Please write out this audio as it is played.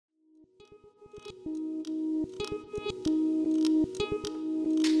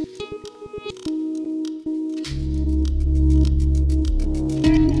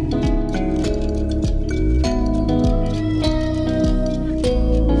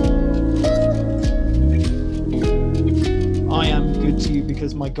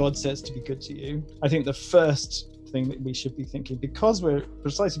as my God says to be good to you, I think the first thing that we should be thinking, because we're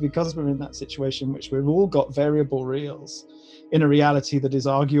in that situation, which we've all got variable reals in a reality that is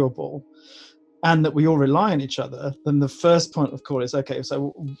arguable, and that we all rely on each other, then the first point of call is, okay,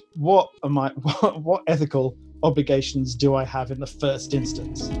 so what ethical obligations do I have in the first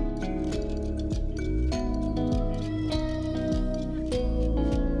instance?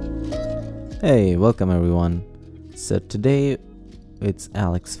 Hey, welcome everyone. So today it's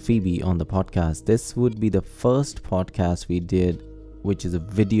Alex Phoebe on the podcast. This would be the first podcast we did, which is a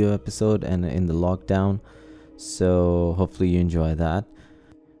video episode and in the lockdown. So hopefully you enjoy that.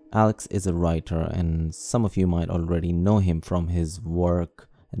 Alex is a writer, and some of you might already know him from his work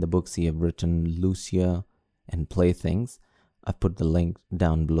and the books he have written, Lucia and Playthings. I've put the link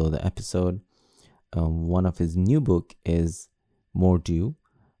down below the episode. One of his new book is Mordieu,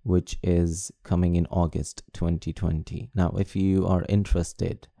 which is coming in August 2020. Now, if you are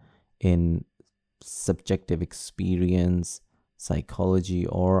interested in subjective experience, psychology,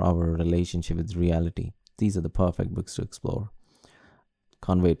 or our relationship with reality, these are the perfect books to explore.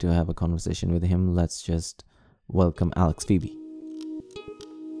 Can't wait to have a conversation with him. Let's just welcome Alex Phoebe.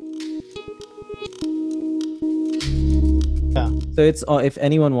 Yeah. So it's if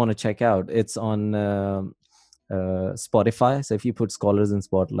anyone want to check out, it's on Spotify. So if you put Scholars in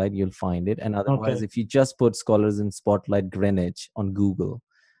Spotlight, you'll find it. And otherwise, if you just put Scholars in Spotlight Greenwich on Google,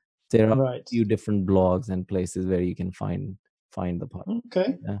 there are a few different blogs and places where you can find the podcast.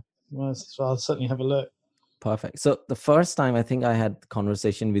 Okay. Yeah. Well, so I'll certainly have a look. Perfect. So the first time I think I had a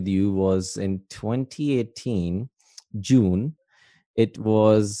conversation with you was in 2018, June. It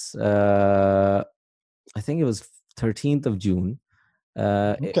was, I think it was 13th of June.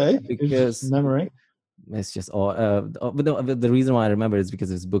 Because memory. It's just but the reason why I remember is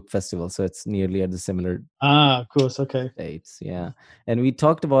because it's book festival, so it's nearly at the similar of course, okay, dates. Yeah, and we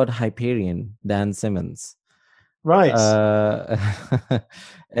talked about Hyperion, Dan Simmons, right?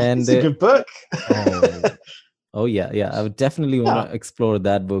 And it's a good book. oh yeah, I would definitely want to explore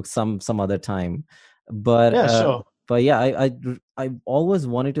that book some other time. But yeah, sure. But yeah, I always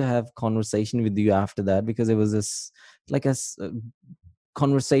wanted to have conversation with you after that, because it was this like a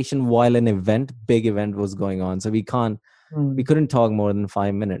conversation while an big event was going on, so we couldn't talk more than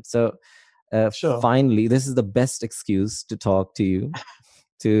 5 minutes. So sure. Finally, this is the best excuse to talk to you,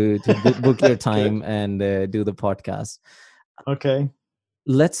 to book your time and do the podcast. Okay,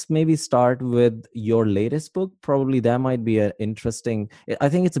 let's maybe start with your latest book. Probably that might be an interesting, I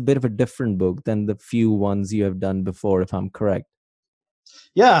think it's a bit of a different book than the few ones you have done before, if I'm correct.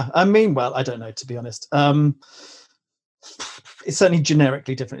 Yeah, I mean, well, I don't know, to be honest. It's certainly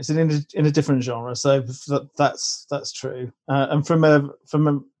generically different. It's in a different genre, so that's true. And from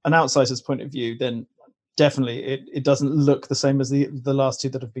an outsider's point of view, then definitely it doesn't look the same as the last two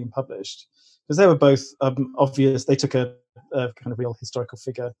that have been published, because they were both obvious. They took a kind of real historical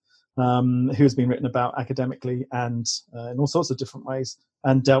figure who has been written about academically and in all sorts of different ways,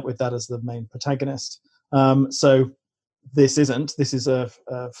 and dealt with that as the main protagonist. So this is a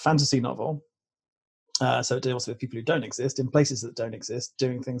fantasy novel. So it deals with people who don't exist in places that don't exist,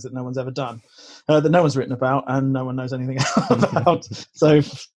 doing things that no one's ever done, that no one's written about, and no one knows anything about. So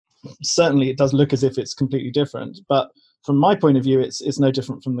certainly it does look as if it's completely different. But from my point of view, it's no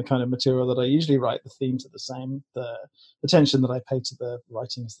different from the kind of material that I usually write. The themes are the same. The attention that I pay to the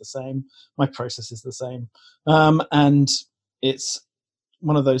writing is the same. My process is the same. And it's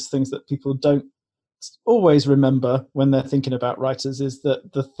one of those things that people don't always remember when they're thinking about writers, is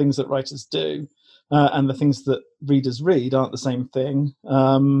that the things that writers do and the things that readers read aren't the same thing.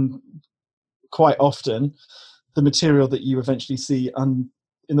 Quite often, the material that you eventually see in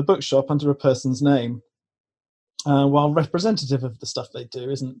the bookshop under a person's name, while representative of the stuff they do,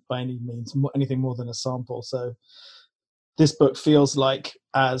 isn't by any means anything more than a sample. So this book feels like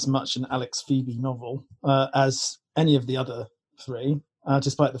as much an Alex Phoebe novel as any of the other three,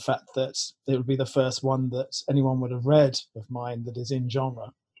 despite the fact that it would be the first one that anyone would have read of mine that is in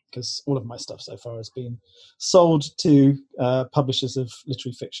genre, because all of my stuff so far has been sold to publishers of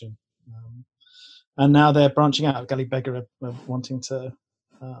literary fiction. And now they're branching out. Gally Beggar are wanting to,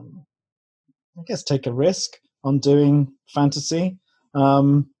 I guess, take a risk on doing fantasy,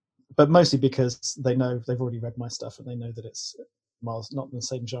 but mostly because they know they've already read my stuff and they know that it's, well, not in the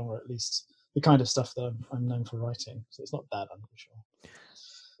same genre, at least the kind of stuff that I'm known for writing. So it's not that unusual.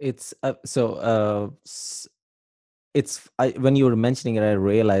 It's when you were mentioning it, I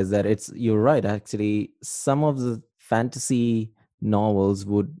realized that you're right. Actually, some of the fantasy novels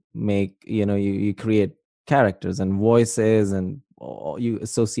would make, you create characters and voices and you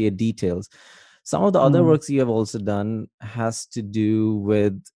associate details. Some of the other works you have also done has to do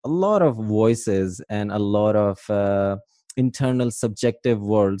with a lot of voices and a lot of internal subjective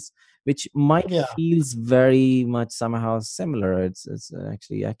worlds, which might Yeah. feels very much somehow similar. It's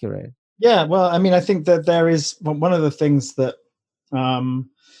actually accurate. Yeah. Well, I mean, I think that there is one of the things that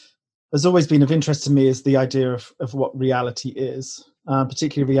has always been of interest to me is the idea of what reality is,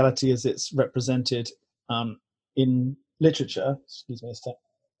 particularly reality as it's represented in literature. Excuse me a sec.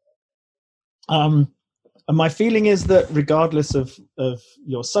 And my feeling is that regardless of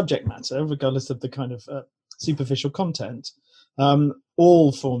your subject matter, regardless of the kind of superficial content,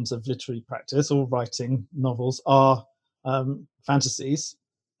 all forms of literary practice, all writing novels are fantasies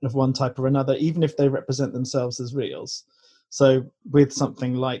of one type or another, even if they represent themselves as reals. So with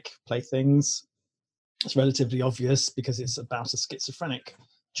something like Playthings, it's relatively obvious because it's about a schizophrenic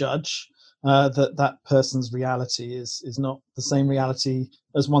judge, that person's reality is not the same reality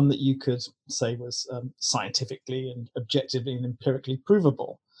as one that you could say was scientifically and objectively and empirically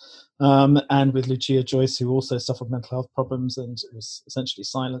provable. And with Lucia Joyce, who also suffered mental health problems and was essentially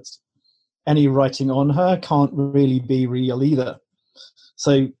silenced, any writing on her can't really be real either.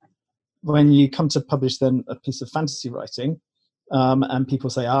 So when you come to publish then a piece of fantasy writing, and people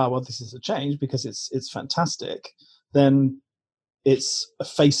say, well, this is a change because it's fantastic, then it's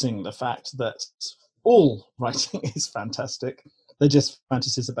facing the fact that all writing is fantastic. They're just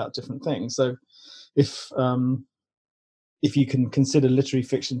fantasies about different things. So if you can consider literary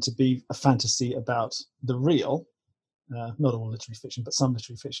fiction to be a fantasy about the real, not all literary fiction, but some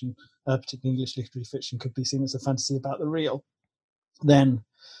literary fiction, particularly English literary fiction, could be seen as a fantasy about the real, then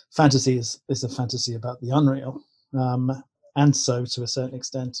fantasy is a fantasy about the unreal. And so, to a certain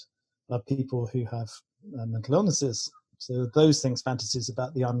extent, people who have mental illnesses. So those things, fantasies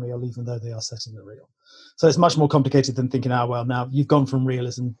about the unreal, even though they are set in the real. So it's much more complicated than thinking, well, now you've gone from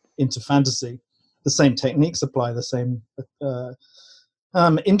realism into fantasy. The same techniques apply, the same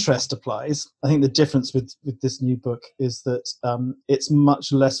interest applies. I think the difference with this new book is that it's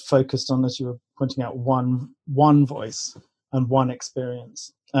much less focused on, as you were pointing out, one voice and one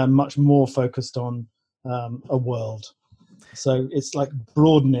experience, and much more focused on a world. So it's like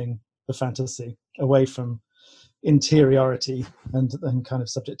broadening the fantasy away from interiority and kind of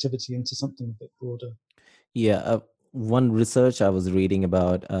subjectivity into something a bit broader. Yeah, one research I was reading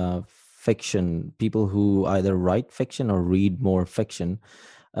about fiction, people who either write fiction or read more fiction,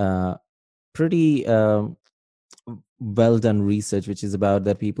 pretty well done research, which is about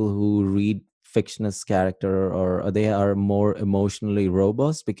that people who read fictionist character or they are more emotionally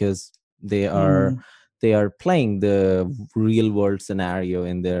robust because they are playing the real world scenario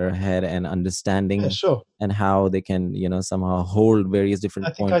in their head and Yeah, understanding sure. and how they can somehow hold various different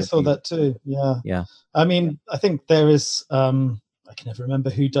I think point I of saw view. that too. Yeah. I mean, I think there is. I can never remember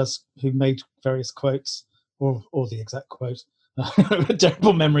who made various quotes or the exact quote.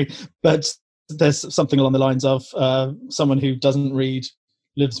 Terrible memory, but there's something along the lines of someone who doesn't read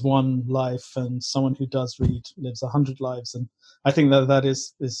lives one life, and someone who does read lives 100 lives. And I think that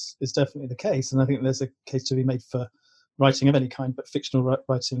is definitely the case. And I think there's a case to be made for writing of any kind, but fictional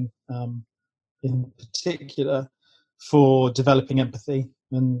writing in particular, for developing empathy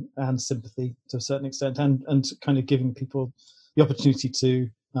and sympathy to a certain extent, and kind of giving people the opportunity to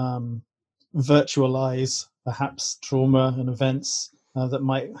virtualize perhaps trauma and events that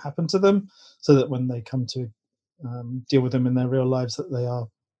might happen to them, so that when they come to deal with them in their real lives, that they are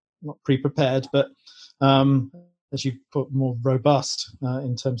not pre-prepared, but as you put, more robust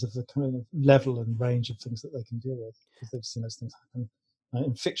in terms of the kind of level and range of things that they can deal with, because they've seen those things happen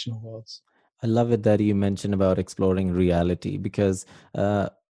in fictional worlds. I love it that you mentioned about exploring reality because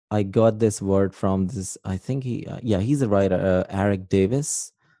I got this word from this. I think he's a writer, Eric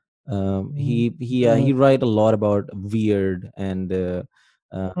Davis. He write a lot about weird and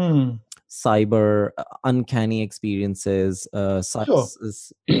cyber uncanny experiences, Sure.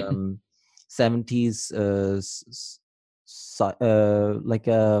 70s, like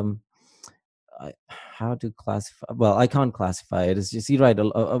how to classify, well, I can't classify it. It's just he write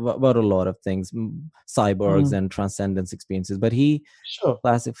about a lot of things, cyborgs and transcendence experiences, but he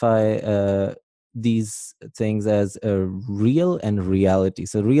classify these things as real and reality.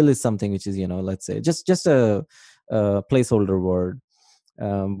 So real is something which is, let's say just a placeholder word,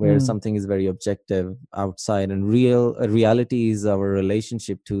 where something is very objective outside, and reality is our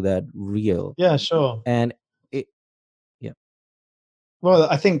relationship to that real. Yeah, sure. And well,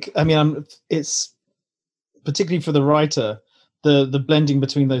 I think, it's particularly for the writer, the blending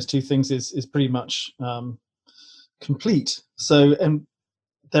between those two things is pretty much complete. So, and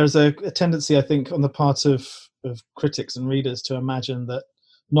there's a tendency, I think, on the part of critics and readers to imagine that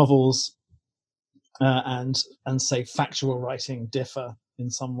novels and say factual writing differ in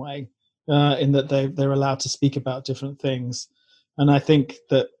some way, in that they're allowed to speak about different things. And I think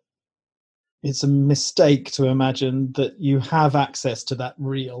that it's a mistake to imagine that you have access to that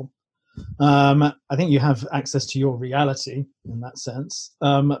real. I think you have access to your reality in that sense,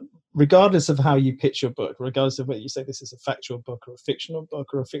 regardless of how you pitch your book, regardless of whether you say this is a factual book or a fictional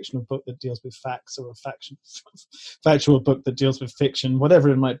book, or a fictional book that deals with facts, or a factual book that deals with fiction, whatever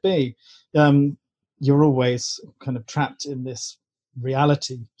it might be. You're always kind of trapped in this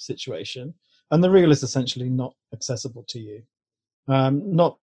reality situation, and the real is essentially not accessible to you.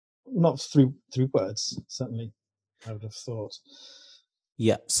 Not through words, certainly, I would have thought.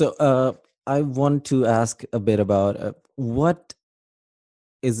 Yeah. So I want to ask a bit about what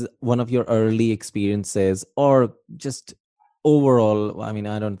is one of your early experiences, or just overall. I mean,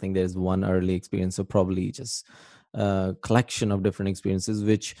 I don't think there's one early experience, so probably just a collection of different experiences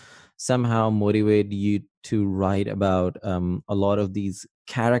which somehow motivate you to write about a lot of these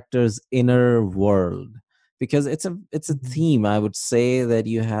characters' inner world, because it's a theme, I would say, that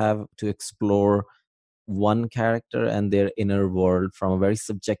you have to explore one character and their inner world from a very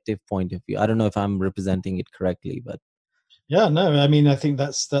subjective point of view. I don't know if I'm representing it correctly, but yeah, no, I mean, I think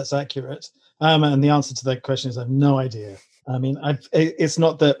that's accurate. And the answer to that question is I have no idea. I mean, it's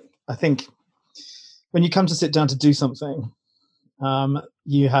not that. I think when you come to sit down to do something,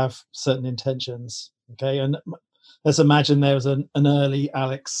 you have certain intentions. Okay, and let's imagine there was an early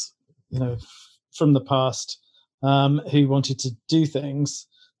Alex, from the past, who wanted to do things.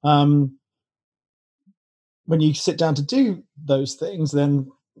 When you sit down to do those things, then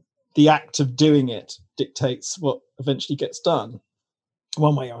the act of doing it dictates what eventually gets done,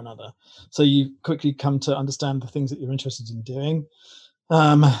 one way or another. So you quickly come to understand the things that you're interested in doing,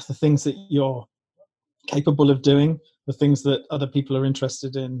 the things that you're capable of doing, the things that other people are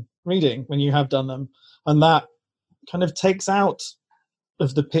interested in reading when you have done them. And that kind of takes out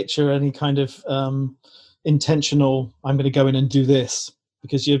of the picture any kind of intentional, I'm going to go in and do this,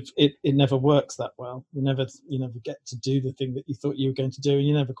 because it never works that well. You never get to do the thing that you thought you were going to do, and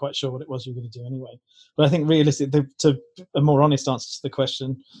you're never quite sure what it was you were going to do anyway. But I think realistically, to a more honest answer to the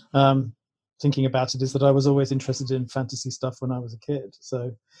question, thinking about it, is that I was always interested in fantasy stuff when I was a kid.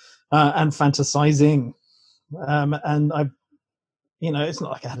 So and fantasizing, and I, it's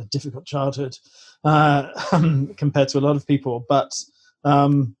not like I had a difficult childhood compared to a lot of people, but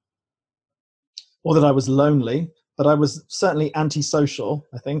or that I was lonely. But I was certainly antisocial.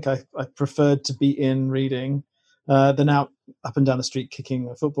 I think I preferred to be in reading than out up and down the street kicking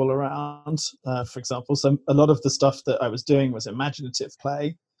a football around, for example. So a lot of the stuff that I was doing was imaginative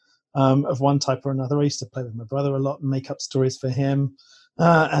play of one type or another. I used to play with my brother a lot and make up stories for him,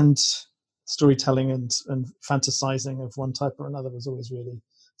 and storytelling and fantasizing of one type or another was always really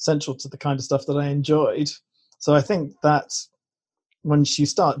central to the kind of stuff that I enjoyed. So I think that once you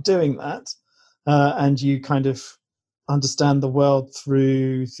start doing that, and you kind of understand the world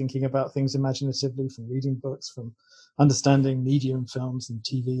through thinking about things imaginatively, from reading books, from understanding media and films and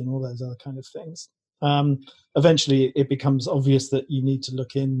TV and all those other kind of things, eventually it becomes obvious that you need to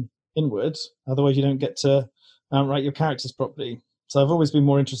look inward. Otherwise you don't get to write your characters properly. So I've always been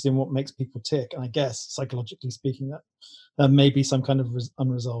more interested in what makes people tick. And I guess, psychologically speaking, that there may be some kind of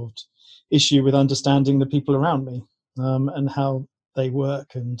unresolved issue with understanding the people around me, and how they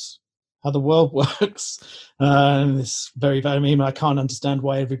work and how the world works. And it's very, very, I mean, I can't understand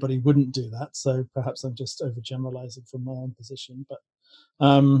why everybody wouldn't do that. So perhaps I'm just overgeneralizing from my own position. But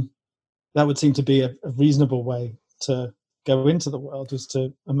that would seem to be a reasonable way to go into the world, is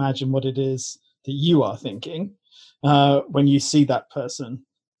to imagine what it is that you are thinking when you see that person.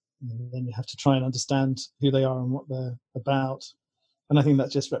 And then you have to try and understand who they are and what they're about. And I think that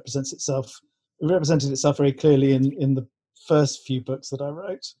just represented itself very clearly in the first few books that I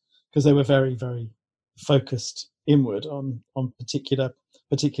wrote, because they were very, very focused inward on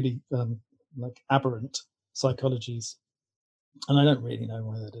particularly like aberrant psychologies. And I don't really know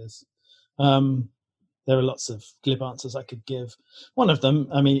why that is. There are lots of glib answers I could give. One of them,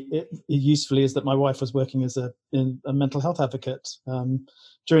 I mean, it usefully, is that my wife was working as a mental health advocate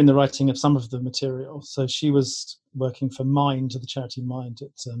during the writing of some of the material. So she was working for Mind, the charity Mind, at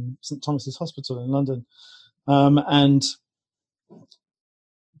St Thomas's Hospital in London, and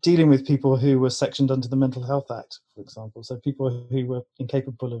dealing with people who were sectioned under the Mental Health Act, for example. So people who were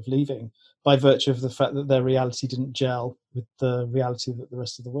incapable of leaving by virtue of the fact that their reality didn't gel with the reality that the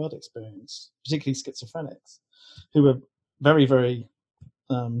rest of the world experienced, particularly schizophrenics, who were very, very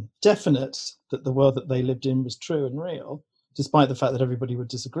definite that the world that they lived in was true and real, despite the fact that everybody would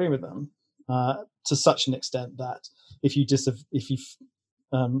disagree with them, to such an extent that if you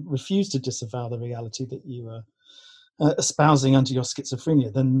refuse to disavow the reality that you were espousing under your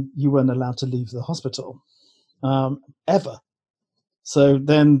schizophrenia, then you weren't allowed to leave the hospital ever. So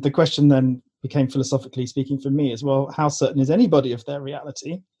then the question then became, philosophically speaking, for me is, well, how certain is anybody of their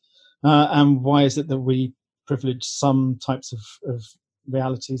reality? And why is it that we privilege some types of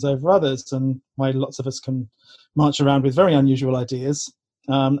realities over others, and why lots of us can march around with very unusual ideas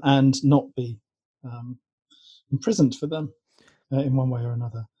and not be imprisoned for them in one way or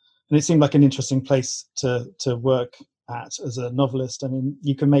another. And it seemed like an interesting place to work at as a novelist. I mean,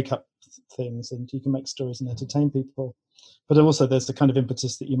 you can make up things and you can make stories and entertain people, but also there's the kind of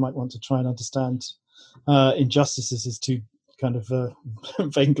impetus that you might want to try and understand injustices is too kind of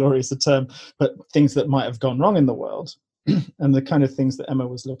vainglorious a term, but things that might have gone wrong in the world. And the kind of things that Emma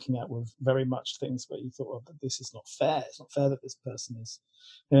was looking at were very much things where you thought, well, this is not fair. It's not fair that this person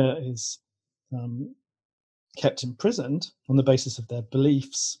is kept imprisoned on the basis of their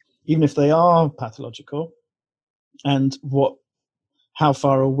beliefs, even if they are pathological. And how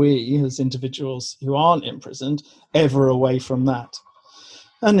far are we as individuals who aren't imprisoned ever away from that?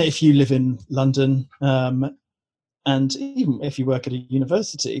 And if you live in London, and even if you work at a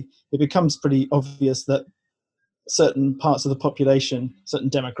university, it becomes pretty obvious that certain parts of the population, certain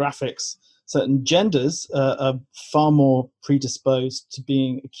demographics, certain genders are far more predisposed to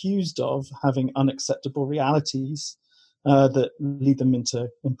being accused of having unacceptable realities that lead them into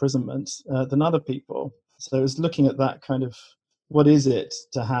imprisonment than other people. So I was looking at that kind of, what is it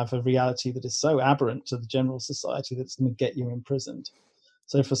to have a reality that is so aberrant to the general society that's going to get you imprisoned?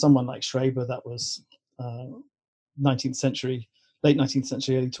 So for someone like Schreber, that was 19th century, late 19th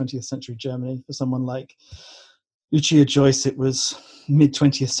century, early 20th century Germany. For someone like Lucia Joyce, it was mid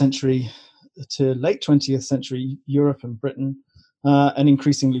 20th century to late 20th century Europe and Britain. And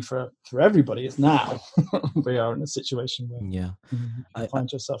increasingly for everybody, it's now we are in a situation where you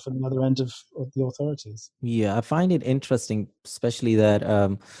find yourself at the other end of the authorities. Yeah, I find it interesting, especially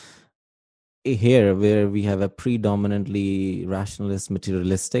that here where we have a predominantly rationalist,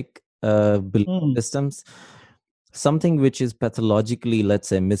 materialistic belief systems, something which is pathologically, let's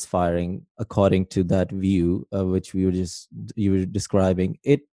say, misfiring according to that view, which you were describing,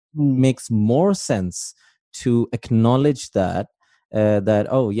 it makes more sense to acknowledge that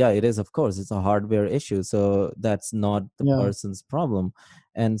oh yeah, it is, of course, it's a hardware issue, so that's not the person's problem.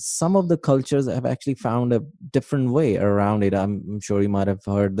 And some of the cultures have actually found a different way around it. I'm sure you might have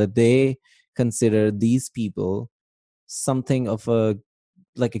heard that they consider these people something of a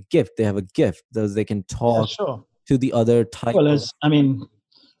gift. They have a gift, those they can talk to the other type. Well, I mean,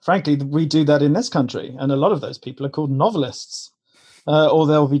 frankly, we do that in this country, and a lot of those people are called novelists, or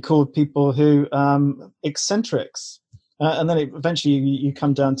they'll be called people who eccentrics. And then eventually you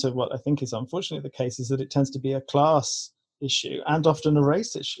come down to what I think is unfortunately the case, is that it tends to be a class issue and often a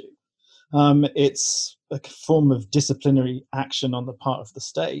race issue. It's a form of disciplinary action on the part of the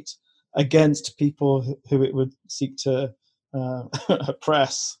state against people who it would seek to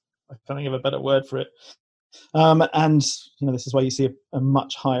oppress. I can't think of a better word for it. And this is why you see a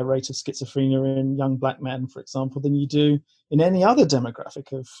much higher rate of schizophrenia in young black men, for example, than you do in any other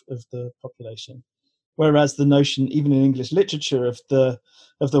demographic of the population. Whereas the notion, even in English literature, of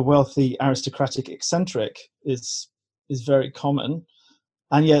the wealthy aristocratic eccentric is very common,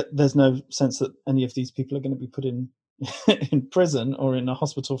 and yet there's no sense that any of these people are going to be put in in prison or in a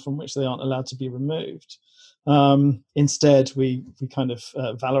hospital from which they aren't allowed to be removed. Instead, we kind of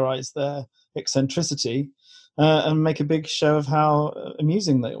valorize their eccentricity and make a big show of how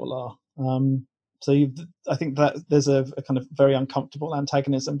amusing they all are. I think that there's a kind of very uncomfortable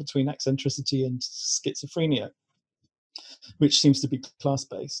antagonism between eccentricity and schizophrenia, which seems to be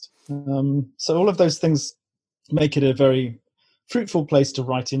class-based. So all of those things make it a very fruitful place to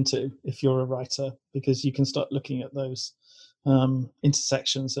write into if you're a writer, because you can start looking at those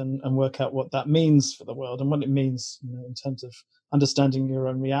intersections and work out what that means for the world and what it means in terms of understanding your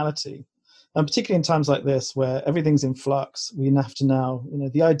own reality. And particularly in times like this where everything's in flux, we have to now,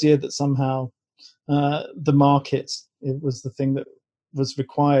 the idea that somehow the market, it was the thing that was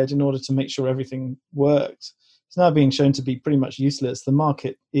required in order to make sure everything worked, it's now being shown to be pretty much useless. The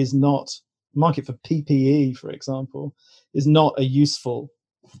market is not, market for PPE, for example, is not a useful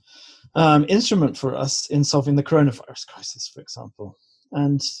instrument for us in solving the coronavirus crisis, for example.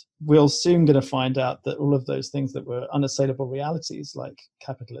 And we're soon going to find out that all of those things that were unassailable realities, like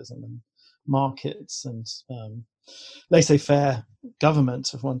capitalism and markets and laissez-faire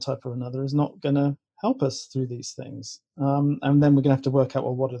government of one type or another, is not going to help us through these things. And then we're going to have to work out,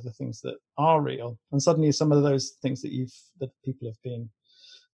 well, what are the things that are real? And suddenly some of those things that people have been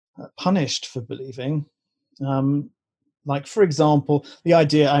punished for believing Like, for example, the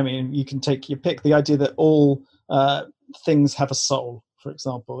idea, I mean, you can take your pick, the idea that all things have a soul, for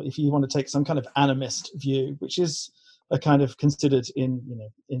example. If you want to take some kind of animist view, which is a kind of considered in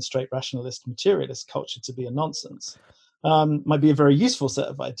straight rationalist materialist culture to be a nonsense, might be a very useful set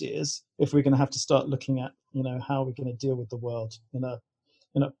of ideas if we're going to have to start looking at, how we're going to deal with the world in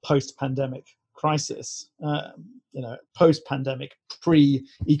a post-pandemic crisis, post-pandemic,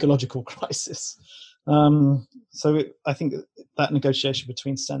 pre-ecological crisis. I think that negotiation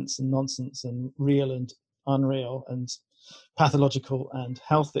between sense and nonsense and real and unreal and pathological and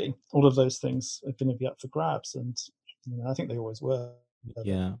healthy, all of those things are going to be up for grabs. And I think they always were.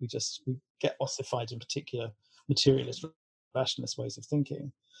 Yeah. We get ossified in particular materialist, rationalist ways of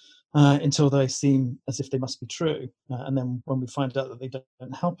thinking. Until they seem as if they must be true. And then when we find out that they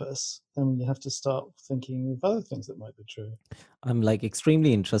don't help us, then you have to start thinking of other things that might be true. I'm like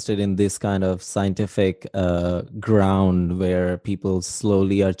extremely interested in this kind of scientific ground where people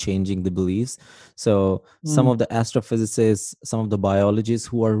slowly are changing the beliefs. So some of the astrophysicists, some of the biologists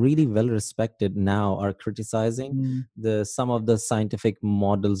who are really well respected now are criticizing some of the scientific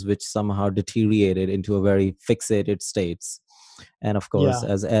models which somehow deteriorated into a very fixated states. And of course,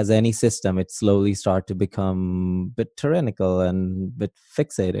 as any system, it slowly start to become a bit tyrannical and a bit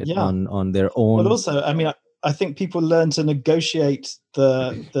fixated on their own. But also, I mean, I think people learn to negotiate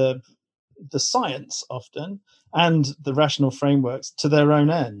the science often and the rational frameworks to their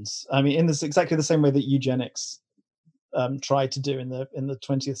own ends. I mean, in this exactly the same way that eugenics tried to do in the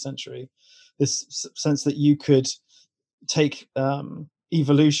 20th century, this sense that you could take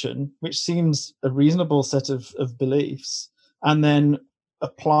evolution, which seems a reasonable set of beliefs, and then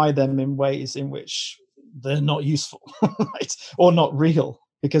apply them in ways in which they're not useful, right, or not real,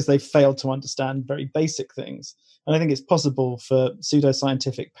 because they failed to understand very basic things. And I think it's possible for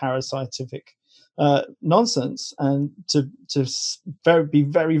pseudoscientific, parascientific nonsense and to be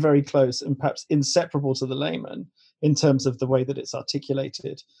very, very close and perhaps inseparable to the layman in terms of the way that it's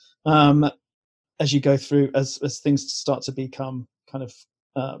articulated. As you go through, as things start to become kind of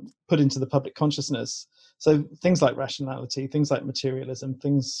put into the public consciousness. So things like rationality, things like materialism,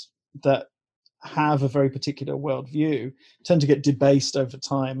 things that have a very particular worldview tend to get debased over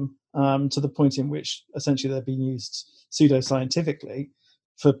time to the point in which essentially they're being used pseudoscientifically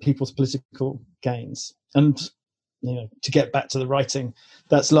for people's political gains. And to get back to the writing,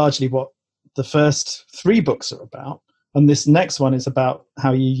 that's largely what the first 3 books are about. And this next one is about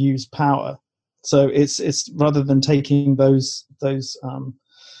how you use power. So it's rather than taking those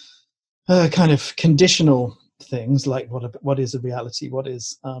kind of conditional things like what is a reality, what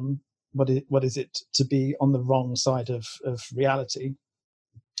is it to be on the wrong side of reality,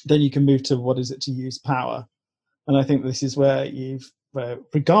 then you can move to what is it to use power. And I think this is where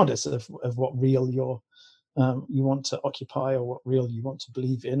regardless of what real you want to occupy, or what real you want to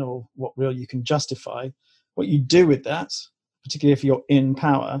believe in, or what real you can justify, what you do with that, particularly if you're in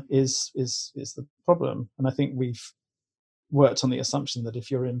power, is the problem. And I think we've worked on the assumption that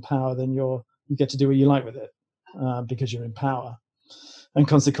if you're in power, then you get to do what you like with it because you're in power. And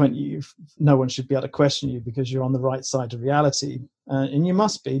consequently, no one should be able to question you because you're on the right side of reality. And you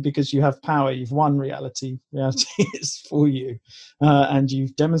must be, because you have power. You've won reality. Reality is for you. And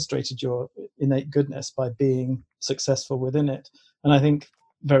you've demonstrated your innate goodness by being successful within it. And I think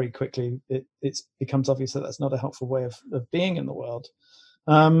very quickly it becomes obvious that that's not a helpful way of being in the world.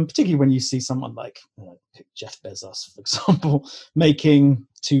 Particularly when you see someone like Jeff Bezos, for example, making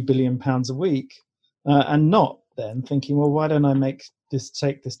 £2 billion a week and not then thinking, well, why don't I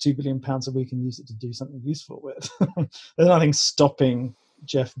take this £2 billion a week and use it to do something useful with? There's nothing stopping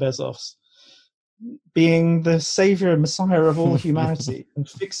Jeff Bezos being the savior and messiah of all humanity and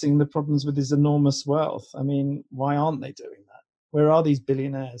fixing the problems with his enormous wealth. I mean, why aren't they doing that? Where are these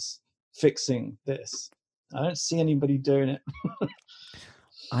billionaires fixing this? I don't see anybody doing it.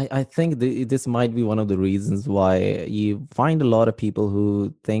 I think this might be one of the reasons why you find a lot of people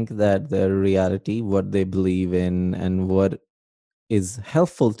who think that their reality, what they believe in, and what is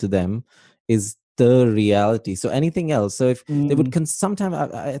helpful to them is the reality. So anything else. So if they would sometimes,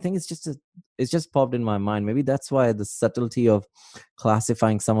 I think it's just popped in my mind. Maybe that's why the subtlety of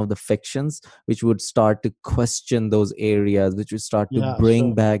classifying some of the fictions, which would start to question those areas, which would start to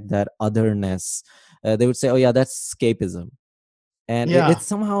bring back that otherness. They would say, "Oh yeah, that's escapism." And it's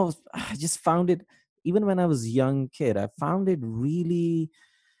somehow, I just found it, even when I was a young kid, I found it really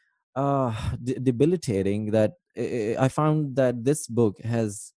debilitating that I found that this book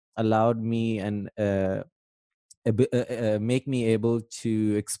has allowed me and make me able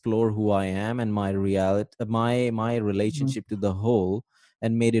to explore who I am and my reality, my relationship to the whole,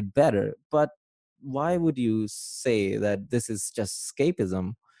 and made it better. But why would you say that this is just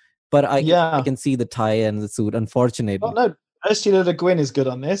escapism? But I Yeah. can see the tie and the suit, unfortunately. Oh no, Ursula Le Guin is good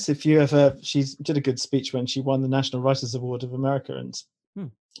on this. If you ever, she did a good speech when she won the National Writers Award of America, and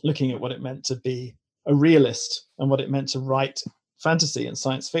looking at what it meant to be a realist and what it meant to write fantasy and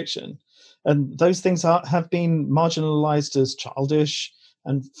science fiction. And those things have been marginalized as childish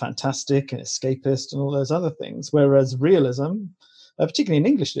and fantastic and escapist and all those other things. Whereas realism, particularly in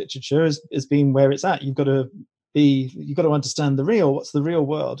English literature, has been where it's at. You've got to understand the real. What's the real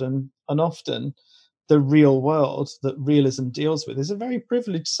world? And often the real world that realism deals with is a very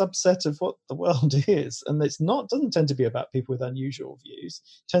privileged subset of what the world is, and doesn't tend to be about people with unusual views.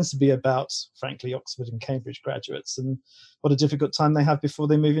 It tends to be about, frankly, Oxford and Cambridge graduates and what a difficult time they have before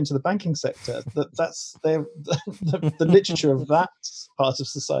they move into the banking sector. That's the literature of that part of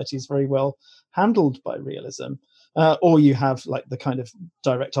society is very well handled by realism. Or you have like the kind of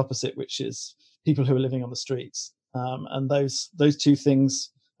direct opposite, which is people who are living on the streets, and those two things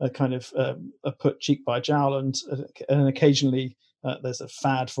kind of are put cheek by jowl, and occasionally there's a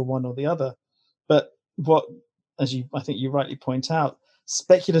fad for one or the other. But I think you rightly point out,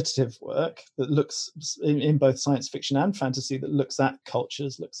 speculative work that looks in both science fiction and fantasy, that looks at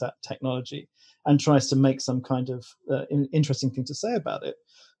cultures, looks at technology, and tries to make some kind of interesting thing to say about it,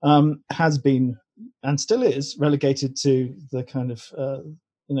 has been and still is relegated to the kind of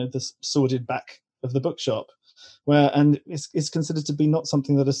the sordid back of the bookshop, and it's considered to be not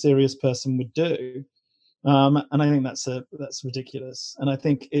something that a serious person would do. And I think that's ridiculous, and I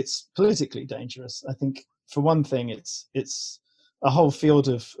think it's politically dangerous. I think, for one thing, it's a whole field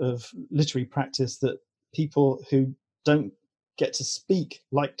of literary practice that people who don't get to speak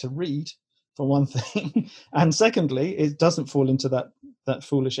like to read, for one thing, and secondly, it doesn't fall into that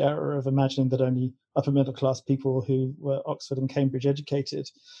foolish error of imagining that only upper middle class people who were Oxford and Cambridge educated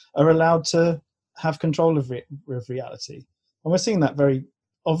are allowed to have control of reality. And we're seeing that very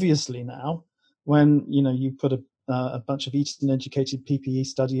obviously now, when you put a bunch of Eton educated PPE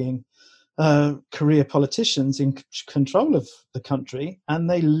studying career politicians in control of the country, and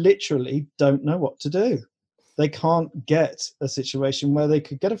they literally don't know what to do. They can't get a situation where they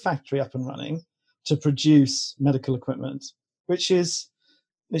could get a factory up and running to produce medical equipment, which is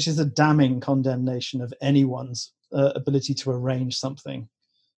a damning condemnation of anyone's ability to arrange something.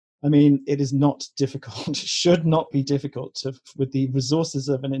 I mean, it is not difficult, it should not be difficult with the resources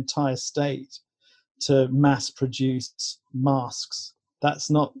of an entire state, to mass produce masks.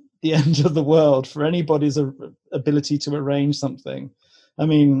 That's not the end of the world for anybody's ability to arrange something. I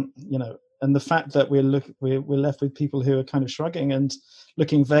mean, and the fact that we're left with people who are kind of shrugging and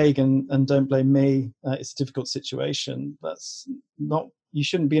looking vague and don't blame me, it's a difficult situation. You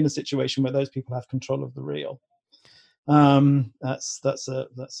shouldn't be in a situation where those people have control of the real. That's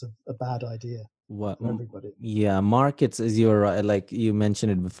a bad idea for everybody. Yeah, markets, as you're like you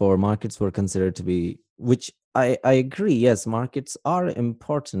mentioned it before, markets were considered to be, which I agree. Yes, markets are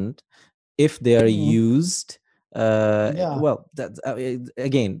important if they are used. Well, that's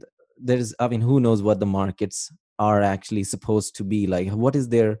again, who knows what the markets are actually supposed to be like? What is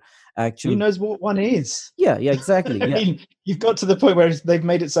their actual? Who knows what one is? Yeah, exactly. I mean, you've got to the point where they've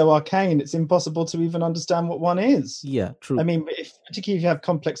made it so arcane, it's impossible to even understand what one is. Yeah, true. I mean, particularly if you have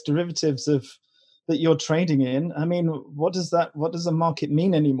complex derivatives that you're trading in. I mean, what does a market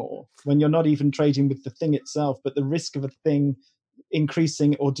mean anymore when you're not even trading with the thing itself, but the risk of a thing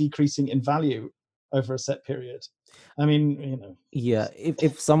increasing or decreasing in value over a set period? I mean, yeah,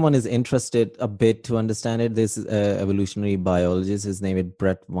 if someone is interested a bit to understand it, this evolutionary biologist, his name is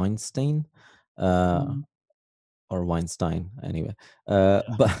Brett Weinstein, or Weinstein, anyway.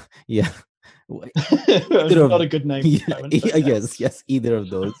 But yeah, not a good name. Yes, either of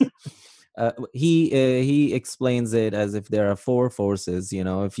those. He explains it as if there are four forces.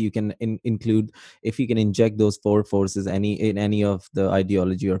 If you can if you can inject those four forces in any of the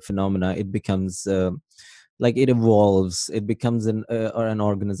ideology or phenomena, it becomes like it evolves. It becomes an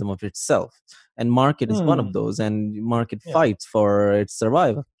organism of itself. And market is one of those, and market fights for its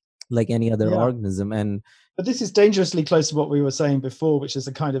survival like any other organism. But this is dangerously close to what we were saying before, which is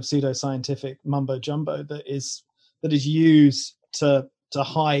a kind of pseudoscientific mumbo jumbo that is used to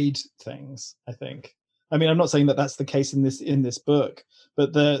hide things, I think. I mean, I'm not saying that that's the case in this book,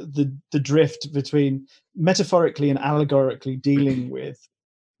 but the drift between metaphorically and allegorically dealing with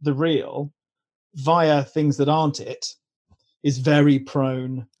the real via things that aren't it is very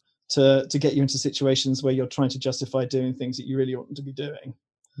prone to get you into situations where you're trying to justify doing things that you really oughtn't to be doing.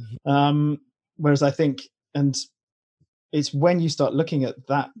 Whereas I think, and it's when you start looking at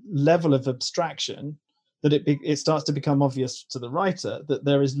that level of abstraction that it starts to become obvious to the writer that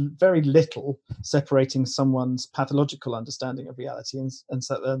there is very little separating someone's pathological understanding of reality and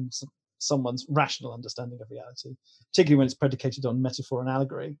someone's rational understanding of reality, particularly when it's predicated on metaphor and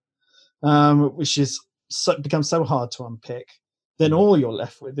allegory, which becomes so hard to unpick. Then all you're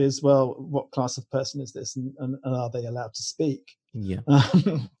left with is, well, what class of person is this, and are they allowed to speak? Yeah.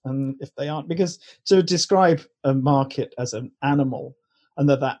 And if they aren't, because to describe a market as an animal, and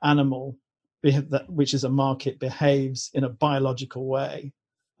that animal, which is a market, behaves in a biological way,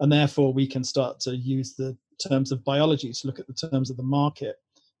 and therefore we can start to use the terms of biology to look at the terms of the market,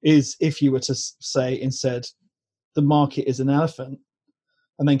 is if you were to say instead, the market is an elephant,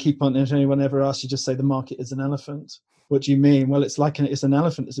 and then keep on, if anyone ever asks you, just say the market is an elephant. What do you mean? Well, it's an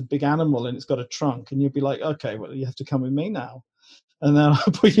elephant. It's a big animal and it's got a trunk. And you'd be like, okay, well, you have to come with me now. And then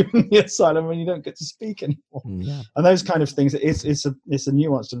I'll put you in the asylum and you don't get to speak anymore. Yeah. And those kind of things, it's a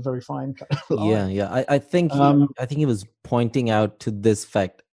nuanced and very fine kind of line. Yeah. I think he was pointing out to this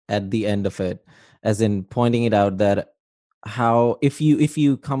fact at the end of it, as in pointing it out that how if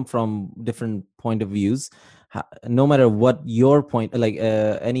you come from different point of views, no matter what your point, like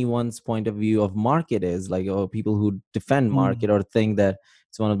anyone's point of view of market is, like, or people who defend market or think that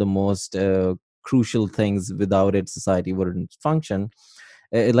it's one of the most crucial things, without it society wouldn't function.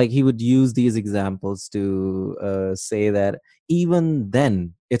 Like he would use these examples to say that even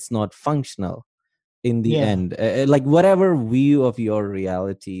then it's not functional in the end. Like whatever view of your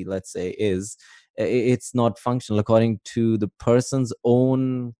reality, let's say, is, it's not functional according to the person's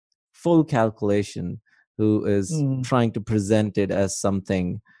own full calculation, who is trying to present it as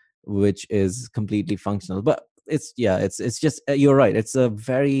something which is completely functional. But it's just, you're right, it's a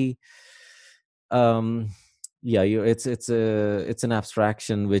very it's an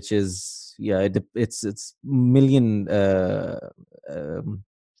abstraction which is, it's million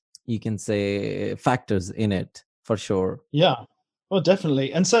you can say factors in it, for sure. Well,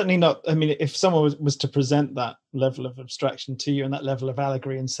 definitely. And certainly not, I mean, if someone was to present that level of abstraction to you and that level of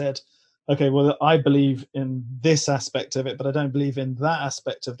allegory and said, okay, well, I believe in this aspect of it, but I don't believe in that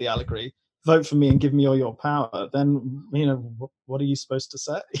aspect of the allegory, vote for me and give me all your power, then, what are you supposed to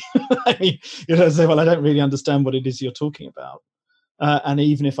say? I mean, say, well, I don't really understand what it is you're talking about. And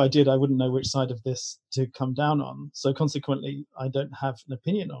even if I did, I wouldn't know which side of this to come down on. So consequently, I don't have an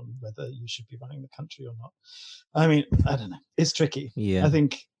opinion on whether you should be running the country or not. I mean, I don't know. It's tricky. Yeah. I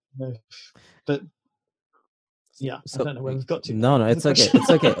think, but yeah, so, I don't know where we've got to. No, it's okay. It's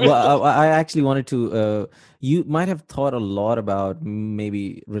okay. Well, I actually wanted to, you might have thought a lot about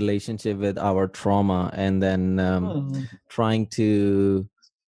maybe relationship with our trauma, and then trying to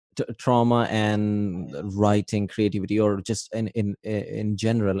trauma and writing creativity, or just in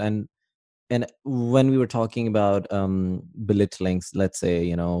general. And when we were talking about belittlings, let's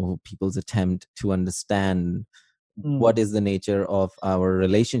say, people's attempt to understand what is the nature of our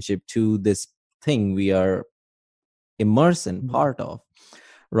relationship to this thing we are immersed in, part of,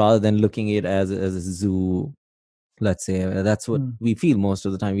 rather than looking at it as a zoo, let's say. That's what we feel most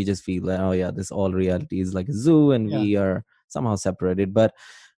of the time. We just feel that, oh yeah, this all reality is like a zoo, and we are somehow separated. But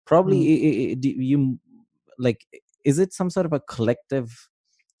probably you, like, is it some sort of a collective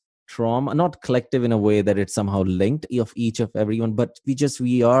trauma? Not collective in a way that it's somehow linked of each of everyone, but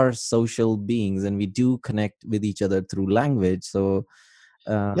we are social beings, and we do connect with each other through language. So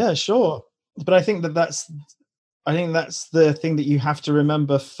yeah, sure. But I think that's the thing that you have to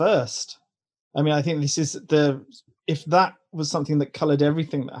remember first. I mean, I think this is if that was something that colored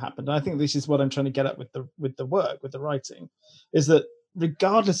everything that happened, I think this is what I'm trying to get at with the work, with the writing, is that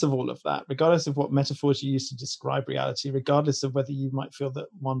regardless of all of that, regardless of what metaphors you use to describe reality, regardless of whether you might feel that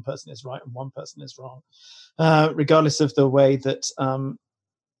one person is right and one person is wrong, regardless of the way that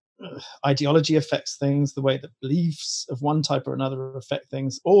ideology affects things, the way that beliefs of one type or another affect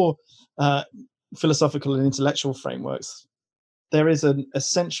things, or philosophical and intellectual frameworks, there is an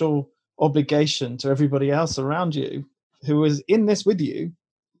essential obligation to everybody else around you who is in this with you,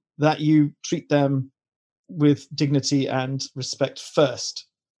 that you treat them with dignity and respect first,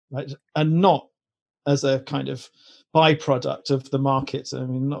 right? And not as a kind of byproduct of the market. I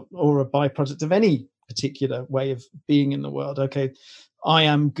mean, or a byproduct of any particular way of being in the world. Okay, I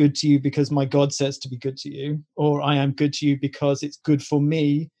am good to you because my God says to be good to you, or I am good to you because it's good for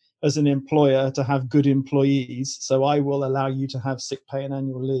me as an employer to have good employees, so I will allow you to have sick pay and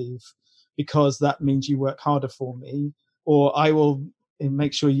annual leave because that means you work harder for me, or I will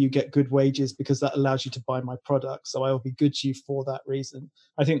make sure you get good wages because that allows you to buy my product, so I will be good to you for that reason.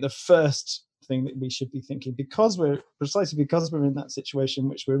 I think the first thing that we should be thinking, because we're in that situation,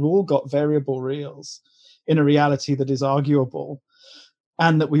 which we've all got variable reals in a reality that is arguable,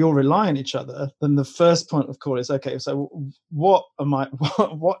 and that we all rely on each other, then the first point of call is, okay, so what am I,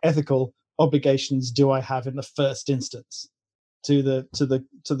 what ethical obligations do I have in the first instance to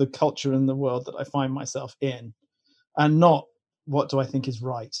the culture and the world that I find myself in, and not what do I think is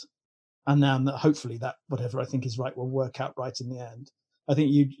right. And then hopefully that whatever I think is right will work out right in the end. I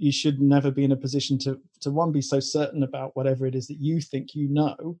think you should never be in a position to one, be so certain about whatever it is that you think you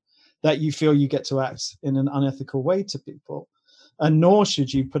know, that you feel you get to act in an unethical way to people. And nor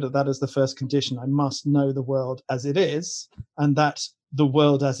should you put that as the first condition. I must know the world as it is, and that the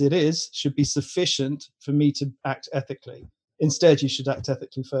world as it is should be sufficient for me to act ethically. Instead, you should act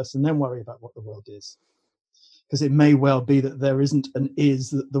ethically first and then worry about what the world is. Because it may well be that there isn't an is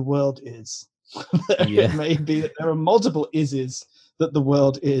that the world is. It may be that there are multiple ises that the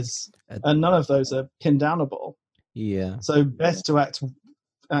world is, and none of those are pin downable. Yeah. So best to act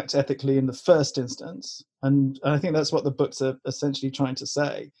ethically in the first instance. And I think that's what the books are essentially trying to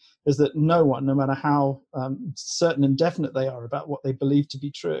say, is that no one, no matter how certain and definite they are about what they believe to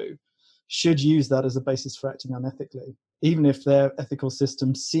be true, should use that as a basis for acting unethically, even if their ethical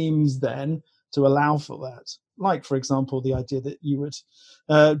system seems then to allow for that. Like, for example, the idea that you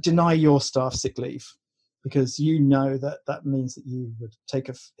would deny your staff sick leave because you know that that means that you would take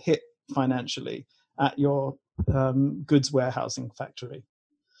a hit financially at your goods warehousing factory.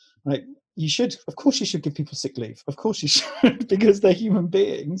 Right? You should, of course, you should give people sick leave. Of course, you should, because they're human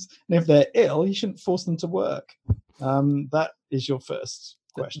beings, and if they're ill, you shouldn't force them to work. That is your first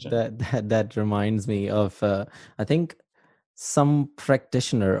question. That reminds me of I think some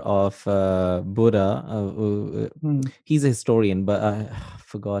practitioner of Buddha. He's a historian, but I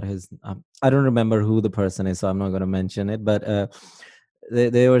forgot his. I don't remember who the person is, so I'm not going to mention it. But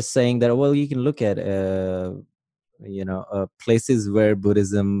they were saying that, well, you can look at places where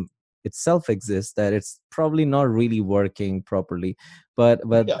Buddhism itself exists, that it's probably not really working properly. But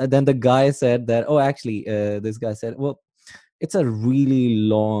then the guy said that, oh, actually, this guy said, well, it's a really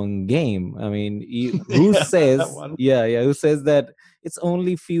long game. I mean, who says who says that it's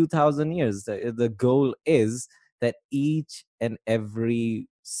only few thousand years? The goal is that each and every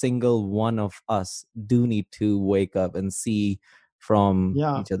single one of us do need to wake up and see from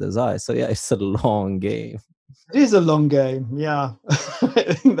each other's eyes. So it's a long game. It is a long game, yeah.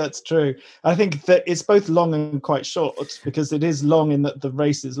 I think that's true. I think that it's both long and quite short, because it is long in that the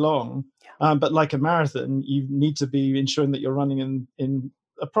race is long. But like a marathon, you need to be ensuring that you're running in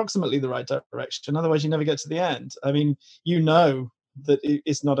approximately the right direction. Otherwise, you never get to the end. I mean, you know that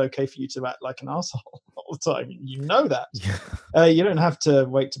it's not okay for you to act like an asshole all the time. You know that. You don't have to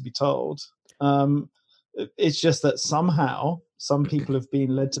wait to be told. It's just that somehow some people have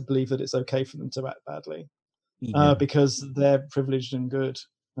been led to believe that it's okay for them to act badly. Because they're privileged and good,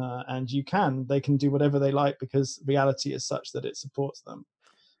 and they can do whatever they like because reality is such that it supports them.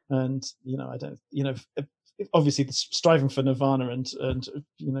 And obviously striving for nirvana and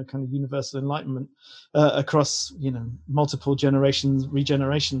kind of universal enlightenment across multiple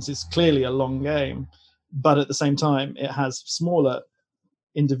regenerations is clearly a long game, but at the same time it has smaller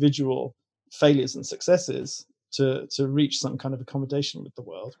individual failures and successes to reach some kind of accommodation with the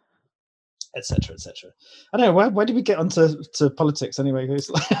world, etc., etc. I don't know, why did we get onto politics anyway?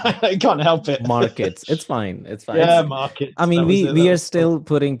 I can't help it. Markets. It's fine. Yeah, markets. I mean, we are still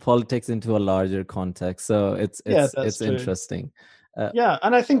putting politics into a larger context, so it's interesting.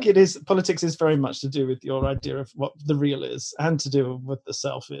 And I think politics is very much to do with your idea of what the real is, and to do with what the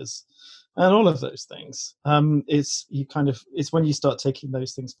self is, and all of those things. It's when you start taking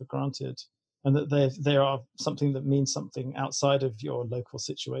those things for granted, and that they are something that means something outside of your local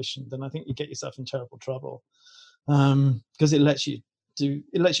situation, then I think you get yourself in terrible trouble, because it lets you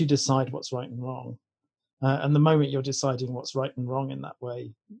decide what's right and wrong. And the moment you're deciding what's right and wrong in that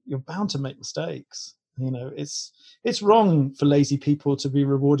way, you're bound to make mistakes. It's wrong for lazy people to be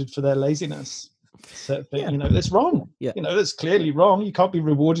rewarded for their laziness. So, it's wrong. That's clearly wrong. You can't be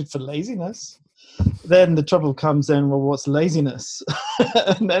rewarded for laziness. Then the trouble comes in, well, what's laziness?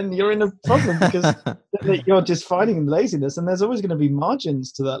 And then you're in a problem, because you're just finding laziness, and there's always going to be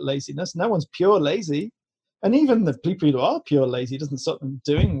margins to that laziness. No one's pure lazy. And even the people who are pure lazy doesn't stop them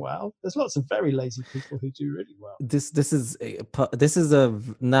doing well. There's lots of very lazy people who do really well.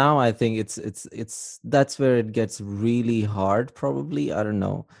 Now I think it's that's where it gets really hard, probably. I don't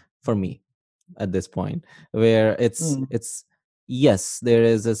know, for me at this point, where it's yes, there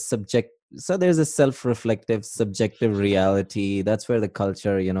is a there's a self-reflective subjective reality. That's where the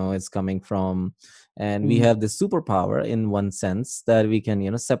culture is coming from, and we have this superpower in one sense, that we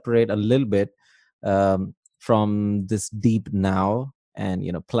can separate a little bit from this deep now and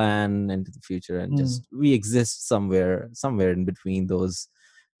plan into the future, and Mm. just we exist somewhere in between those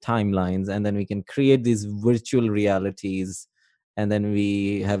timelines, and then we can create these virtual realities, and then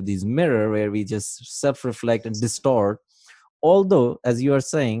we have these mirror where we just self-reflect and distort. Although, as you are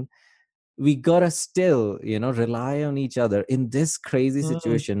saying, we gotta still rely on each other in this crazy Mm.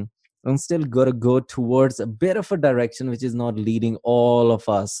 situation, and still gotta go towards a bit of a direction which is not leading all of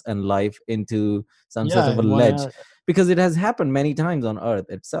us and life into some sort Yeah, of a in one ledge, area. because it has happened many times on earth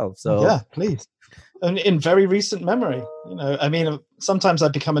itself. Oh, So yeah, please. And in very recent memory, I mean, sometimes I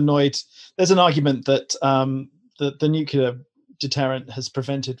become annoyed. There's an argument that the nuclear deterrent has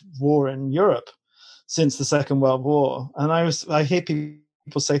prevented war in Europe since the Second World War, and I hear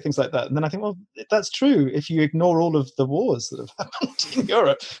people say things like that, and then I think, well, that's true if you ignore all of the wars that have happened in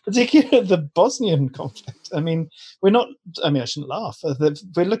Europe, particularly the Bosnian conflict. I mean, we're not. I mean, I shouldn't laugh.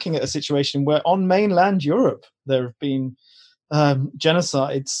 We're looking at a situation where on mainland Europe there have been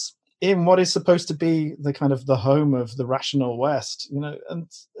genocides in what is supposed to be the kind of the home of the rational West,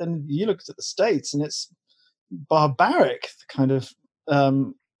 and you look at the States and it's barbaric, the kind of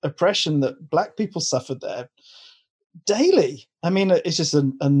oppression that Black people suffered there daily. I mean, it's just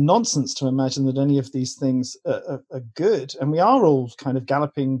a nonsense to imagine that any of these things are good, and we are all kind of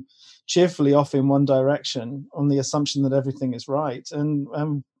galloping cheerfully off in one direction on the assumption that everything is right,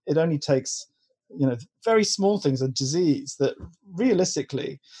 and it only takes very small things, a disease that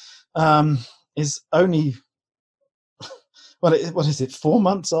realistically is only what is it, 4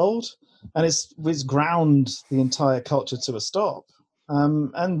 months old, and it's ground the entire culture to a stop.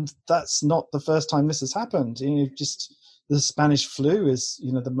 And that's not the first time this has happened. Just the Spanish flu is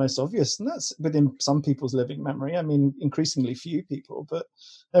the most obvious, and that's within some people's living memory. I mean, increasingly few people, but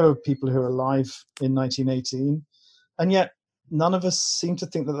there were people who were alive in 1918, and yet none of us seem to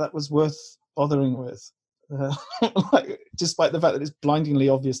think that that was worth bothering with. Despite the fact that it's blindingly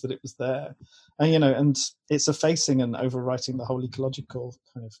obvious that it was there, and it's effacing and overwriting the whole ecological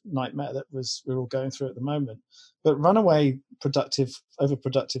kind of nightmare that we're all going through at the moment. But runaway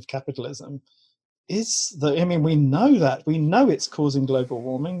overproductive capitalism is we know it's causing global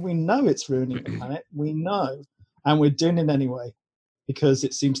warming, we know it's ruining the planet, we know, and we're doing it anyway because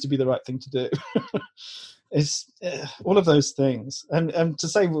it seems to be the right thing to do. It's all of those things, and to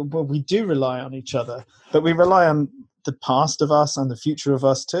say, well, we do rely on each other, but we rely on the past of us and the future of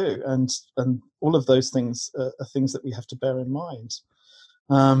us too, and all of those things are things that we have to bear in mind.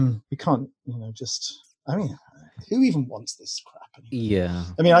 We can't, just. I mean, who even wants this crap anymore? yeah.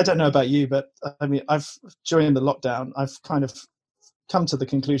 I mean, I don't know about you, but I mean, during the lockdown, I've kind of come to the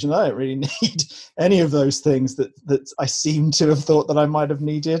conclusion that I don't really need any of those things that I seem to have thought that I might have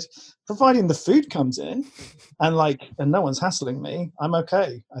needed. Providing the food comes in and no one's hassling me, I'm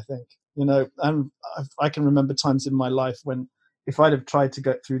okay, I think. And I can remember times in my life when if I'd have tried to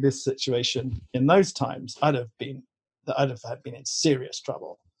go through this situation in those times, I'd have been in serious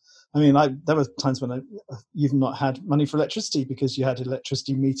trouble. I mean, there were times when you've not had money for electricity because you had an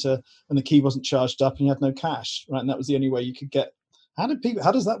electricity meter and the key wasn't charged up and you had no cash, right? And that was the only way you could get. How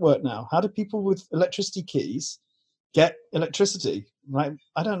does that work now? How do people with electricity keys get electricity, right?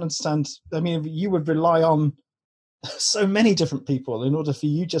 I don't understand. I mean, you would rely on so many different people in order for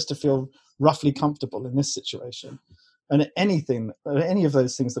you just to feel roughly comfortable in this situation. And any of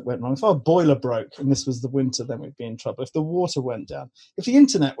those things that went wrong, if our boiler broke and this was the winter, then we'd be in trouble. If the water went down, if the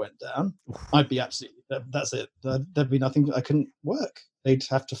internet went down, I'd be absolutely, that's it. There'd be nothing, I couldn't work. They'd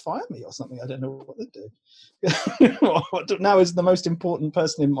have to fire me or something. I don't know what they'd do. Now is the most important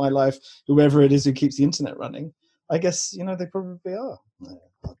person in my life, whoever it is who keeps the internet running. I guess, they probably are.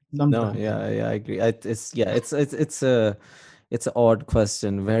 No, yeah, I agree. It's an odd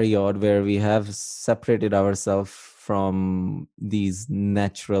question, very odd, where we have separated ourselves from these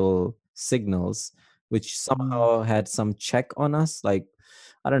natural signals, which somehow had some check on us. Like,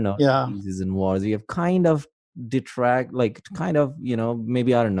 I don't know, Yeah. diseases and wars. We have kind of maybe,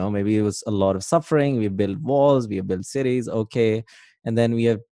 I don't know, maybe it was a lot of suffering. We built walls, we built cities, okay, and then we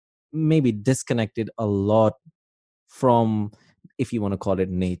have maybe disconnected a lot from, if you want to call it,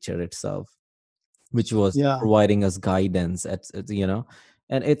 nature itself, which was providing us guidance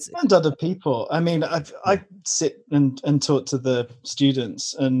and it's and other people. I mean, I sit and talk to the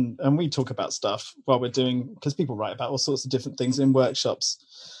students and we talk about stuff while we're doing, because people write about all sorts of different things in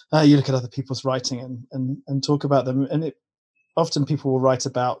workshops. You look at other people's writing and talk about them, and often people will write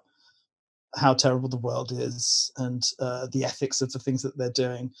about how terrible the world is and the ethics of the things that they're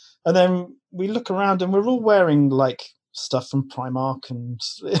doing, and then we look around and we're all wearing stuff from Primark and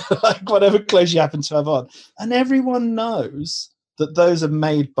whatever clothes you happen to have on, and everyone knows that those are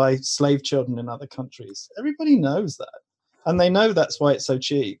made by slave children in other countries. Everybody knows that. and they know that's why it's so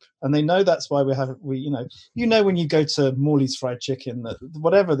cheap, and they know that's why when you go to Morley's Fried Chicken, that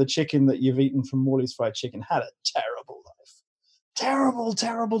whatever the chicken that you've eaten from Morley's Fried Chicken had a terrible life,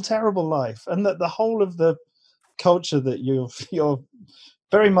 terrible life, and that the whole of the culture that you're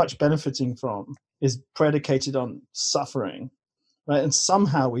very much benefiting from is predicated on suffering, right? And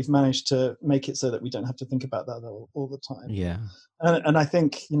somehow we've managed to make it so that we don't have to think about that all the time. Yeah. And I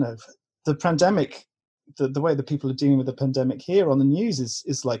think, the pandemic, the way that people are dealing with the pandemic here on the news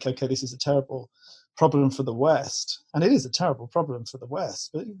is like, okay, this is a terrible problem for the West. And it is a terrible problem for the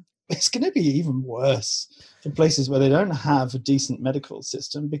West, but it's going to be even worse for places where they don't have a decent medical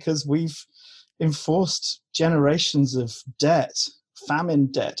system, because we've enforced generations of debt, famine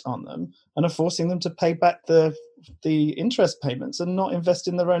debt on them, and are forcing them to pay back the interest payments and not invest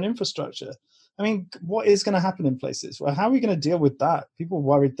in their own infrastructure. I mean, what is going to happen in places? Well, how are we going to deal with that? People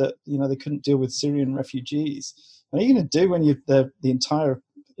worried that they couldn't deal with Syrian refugees. What are you going to do when the entire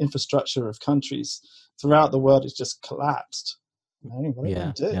infrastructure of countries throughout the world is just collapsed?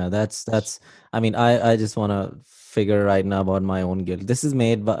 Yeah, that's. I mean, I just want to figure right now about my own guilt. This is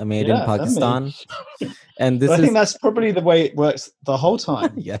made in Pakistan, and I think that's probably the way it works the whole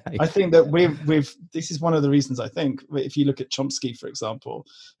time. Yeah, I think that we've. This is one of the reasons. I think if you look at Chomsky, for example,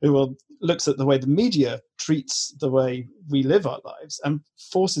 who looks at the way the media treats the way we live our lives and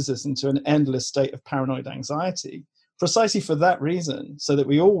forces us into an endless state of paranoid anxiety, precisely for that reason, so that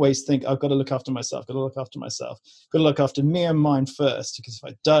we always think, I've got to look after myself, got to look after me and mine first, because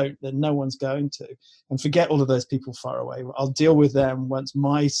if I don't, then no one's going to. And forget all of those people far away. I'll deal with them once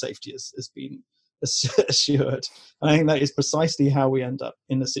my safety has been assured. And I think that is precisely how we end up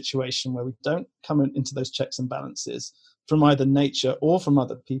in a situation where we don't come into those checks and balances from either nature or from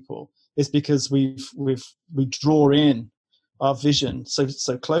other people. It's because we draw in our vision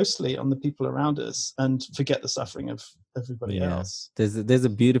so closely on the people around us and forget the suffering of everybody else. There's a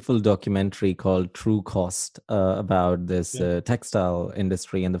beautiful documentary called True Cost about this textile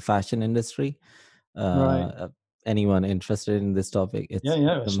industry and the fashion industry. Right. Anyone interested in this topic? It's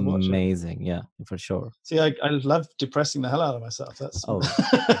amazing. Yeah, for sure. See, I love depressing the hell out of myself. That's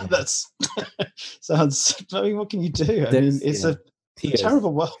sounds. I mean, what can you do? I mean, it's a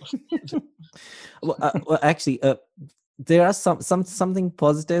terrible world. Well, actually, there are something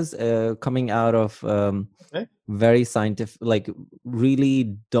positives coming out of very scientific, like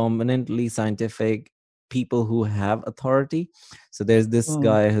really dominantly scientific people who have authority. So there's this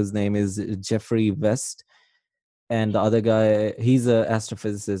guy whose name is Jeffrey West, and the other guy, he's an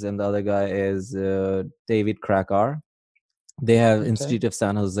astrophysicist, and the other guy is David Krakauer. They have Institute of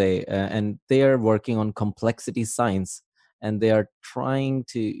San Jose, and they are working on complexity science, and they are trying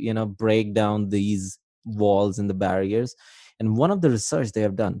to break down these walls and the barriers. And one of the research they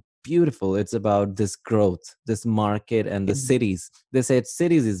have done, beautiful, it's about this growth, this market, and the cities. They said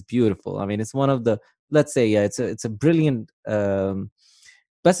cities is beautiful. I mean, it's one of the, let's say, it's a brilliant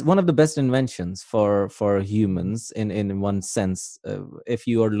one of the best inventions for humans in one sense, if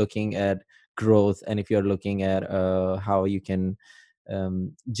you are looking at growth, and if you're looking at how you can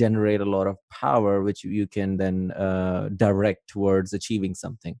generate a lot of power, which you can then direct towards achieving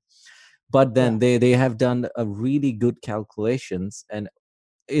something. But then they have done a really good calculations, and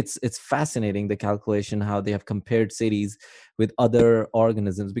it's fascinating, the calculation, how they have compared cities with other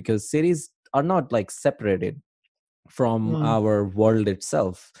organisms, because cities are not like separated from our world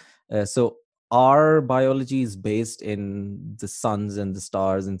itself. So our biology is based in the suns and the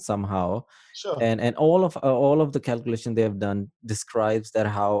stars, and somehow and all of the calculation they have done describes that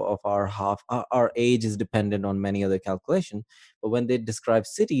how of our age is dependent on many other calculation. But when they describe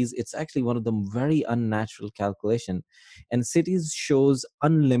cities, it's actually one of the very unnatural calculation, and cities shows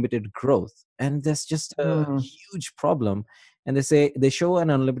unlimited growth, and that's just a huge problem. And they show an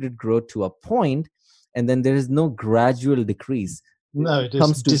unlimited growth to a point, and then there is no gradual decrease. No, it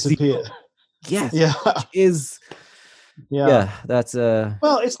comes to disappear. Yes. Yeah. That's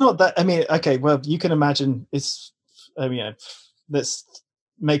well, it's not that. I mean, okay. Well, you can imagine. Let's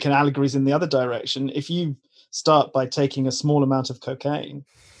make an allegories in the other direction. If you start by taking a small amount of cocaine,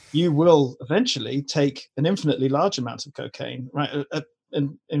 you will eventually take an infinitely large amount of cocaine, right?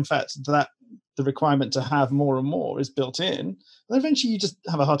 And in fact, that the requirement to have more and more is built in, and eventually you just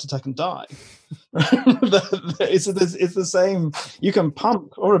have a heart attack and die. It's the same. You can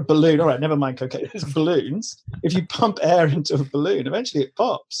pump, or a balloon. All right, never mind cocaine. It's balloons. If you pump air into a balloon, eventually it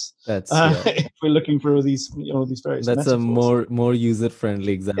pops. That's if we're looking for all these various. That's metaphors. A more user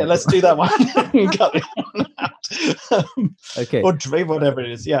friendly example. Yeah, let's do that one. Cut it out. Okay. or dream, whatever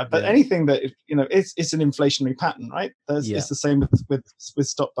it is. Yeah, but Yeah. anything that it's an inflationary pattern, right? Yeah. It's the same with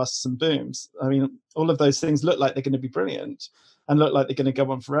stop, busts, and booms. I mean, all of those things look like they're going to be brilliant and look like they're going to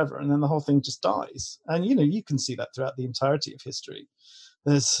go on forever, and then the whole thing just dies. And you can see that throughout the entirety of history.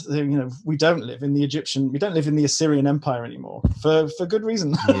 We don't live in the Assyrian Empire anymore for good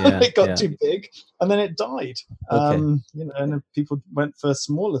reason. Yeah, It got yeah. too big and then it died. Okay. And then people went for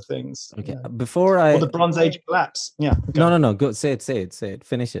smaller things. Okay. Or the Bronze Age collapse. Yeah. No. Go say it.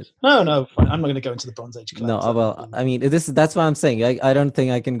 Finish it. No, fine. I'm not going to go into the Bronze Age collapse. No, well, I mean, that's what I'm saying. I don't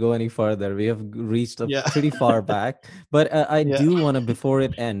think I can go any further. We have reached pretty far back. But I do want to, before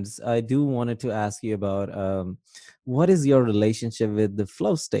it ends, I do wanted to ask you about what is your relationship with the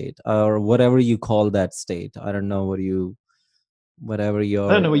flow state, or whatever you call that state? I don't know whatever your.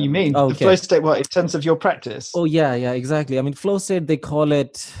 I don't know what you mean. Oh, the flow state, what, in terms of your practice? Oh, yeah, exactly. I mean, flow state, they call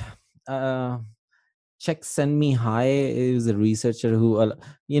it. Csikszentmihalyi is a researcher who,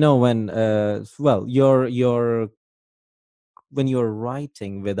 when you're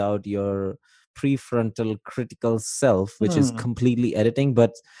writing without your prefrontal critical self, which is completely editing,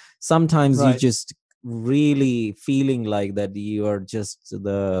 but sometimes you just really feeling like that you are just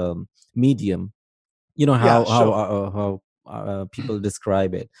the medium. How people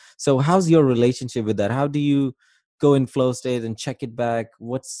describe it. So how's your relationship with that? How do you go in flow state and check it back?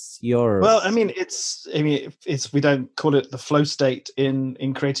 What's your... Well, I mean, it's we don't call it the flow state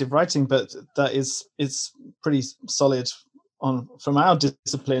in creative writing, but it's pretty solid from our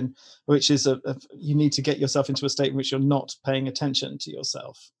discipline, which is you need to get yourself into a state in which you're not paying attention to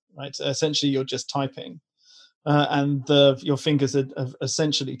yourself, right? Essentially, you're just typing, and your fingers are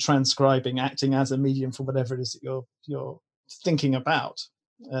essentially transcribing, acting as a medium for whatever it is that you're thinking about.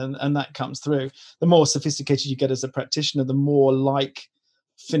 And that comes through. The more sophisticated you get as a practitioner, the more like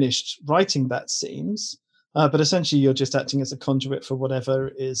finished writing that seems. But essentially, you're just acting as a conduit for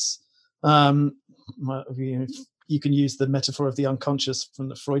whatever is. You can use the metaphor of the unconscious from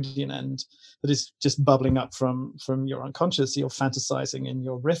the Freudian end, that is just bubbling up from your unconscious. You're fantasizing and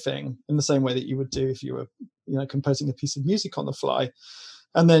you're riffing in the same way that you would do if you were, composing a piece of music on the fly,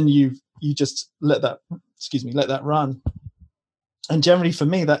 and then you just let that run. And generally for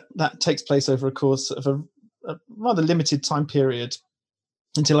me, that takes place over a course of a rather limited time period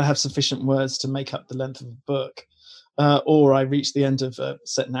until I have sufficient words to make up the length of a book, or I reach the end of a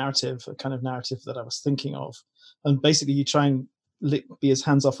set narrative, a kind of narrative that I was thinking of. And basically you try and be as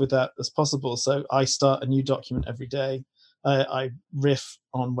hands-off with that as possible. So I start a new document every day. I riff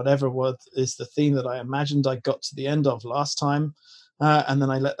on whatever is the theme that I imagined I got to the end of last time. And then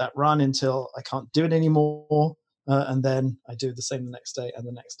I let that run until I can't do it anymore. And then I do the same the next day and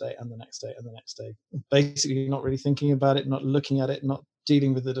the next day and the next day and the next day. Basically not really thinking about it, not looking at it, not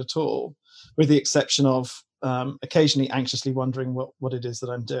dealing with it at all, with the exception of occasionally anxiously wondering what it is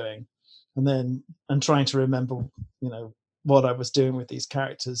that I'm doing. And trying to remember, what I was doing with these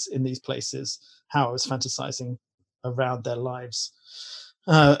characters in these places, how I was fantasizing around their lives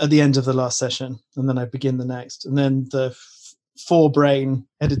at the end of the last session. And then I begin the next. And then the forebrain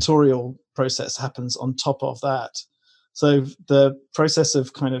editorial process happens on top of that. So the process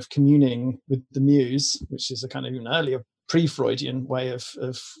of kind of communing with the muse, which is a kind of an earlier pre-Freudian way of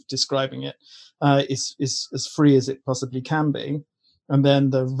describing it, is as free as it possibly can be. And then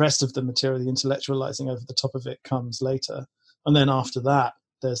the rest of the material, the intellectualizing over the top of it, comes later. And then after that,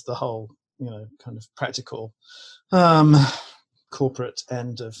 there's the whole, kind of practical, corporate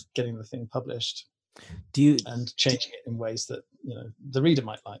end of getting the thing published. And changing it in ways that the reader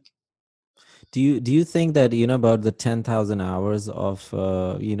might like. Do you think that about the 10,000 hours of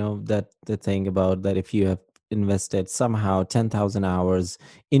that the thing about that, if you have invested somehow 10,000 hours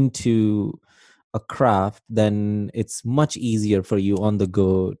into a craft, then it's much easier for you on the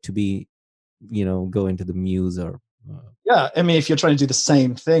go to be go into the muse or yeah, I mean, if you're trying to do the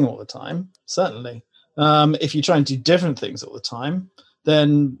same thing all the time, certainly. If you try and do different things all the time,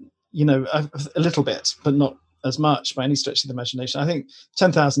 then a little bit, but not as much by any stretch of the imagination. I think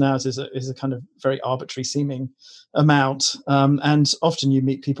 10,000 hours is a kind of very arbitrary seeming amount, and often you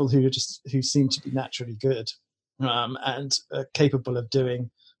meet people who seem to be naturally good and are capable of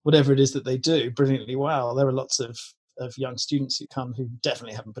doing whatever it is that they do brilliantly well. There are lots of young students who come who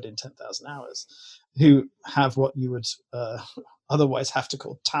definitely haven't put in 10,000 hours, who have what you would otherwise have to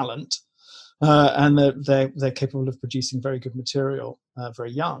call talent, and they're capable of producing very good material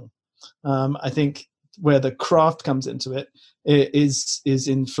very young. I think where the craft comes into it is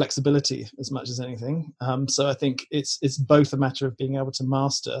in flexibility as much as anything. So I think it's both a matter of being able to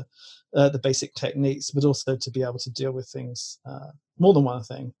master the basic techniques, but also to be able to deal with things, more than one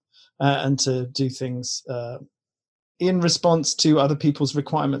thing, and to do things in response to other people's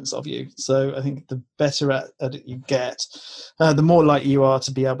requirements of you. So I think the better at it you get, the more likely you are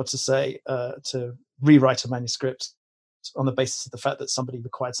to be able to say, to rewrite a manuscript on the basis of the fact that somebody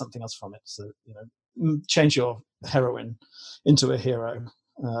required something else from it. So, change your heroine into a hero,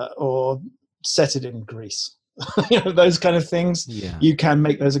 or set it in Greece. Those kind of things. Yeah. You can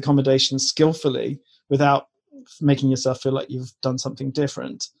make those accommodations skillfully without making yourself feel like you've done something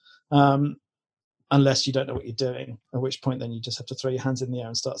different. Unless you don't know what you're doing, at which point then you just have to throw your hands in the air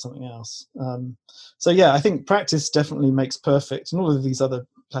and start something else. I think practice definitely makes perfect, and all of these other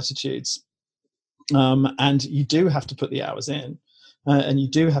platitudes. And you do have to put the hours in, and you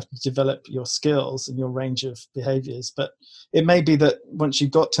do have to develop your skills and your range of behaviors. But it may be that once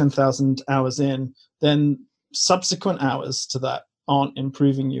you've got 10,000 hours in, then subsequent hours to that aren't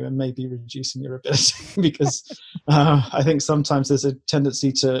improving you and maybe reducing your ability because I think sometimes there's a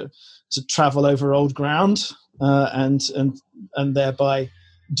tendency to travel over old ground, and thereby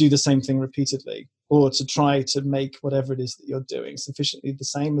do the same thing repeatedly, or to try to make whatever it is that you're doing sufficiently the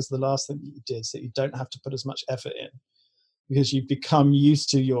same as the last thing that you did, so you don't have to put as much effort in, because you've become used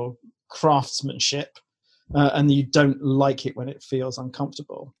to your craftsmanship, and you don't like it when it feels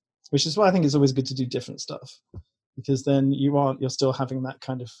uncomfortable, which is why I think it's always good to do different stuff, because then you're still having that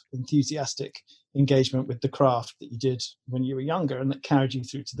kind of enthusiastic engagement with the craft that you did when you were younger and that carried you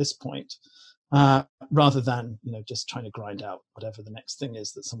through to this point, rather than just trying to grind out whatever the next thing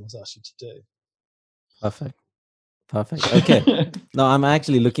is that someone's asked you to do. Perfect. Okay. No, I'm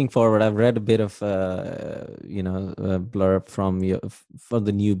actually looking forward. I've read a bit of blurb from you for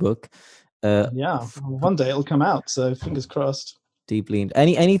the new book. One day it'll come out, so fingers crossed. Deeply into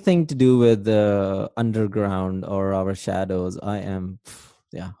anything to do with the underground or our shadows, I am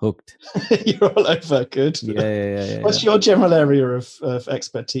hooked. You're all over. Good. Yeah. What's your general area of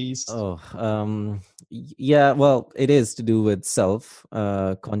expertise? Well, it is to do with self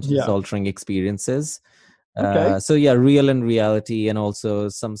conscious altering experiences. Okay. Real and reality, and also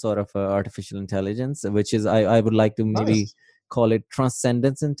some sort of artificial intelligence, which is I would like to maybe call it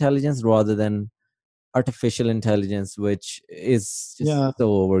transcendence intelligence rather than artificial intelligence, which is just so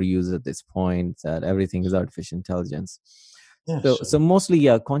overused at this point that everything is artificial intelligence. So mostly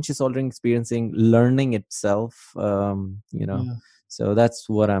conscious altering experiencing, learning itself, so that's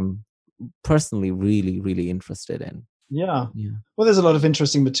what I'm personally really, really interested in. Yeah. Well, there's a lot of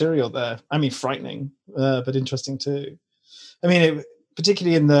interesting material there. I mean, frightening, but interesting too. I mean,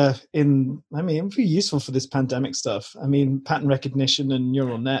 particularly it would be useful for this pandemic stuff. I mean, pattern recognition and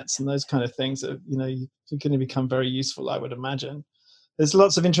neural nets and those kind of things are, are going to become very useful, I would imagine. There's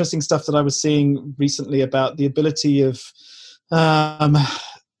lots of interesting stuff that I was seeing recently about the ability of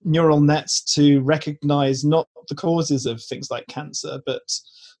neural nets to recognize not the causes of things like cancer, but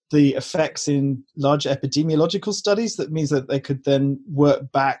the effects in large epidemiological studies. That means that they could then work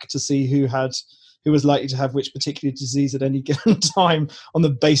back to see who was likely to have which particular disease at any given time on the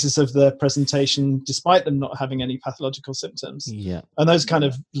basis of their presentation, despite them not having any pathological symptoms. Yeah. And those kind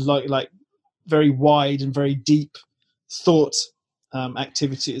of like very wide and very deep thought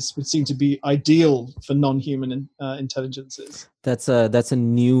activities would seem to be ideal for non-human intelligences. That's a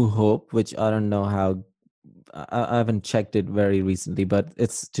new hope, which I don't know how. I haven't checked it very recently, but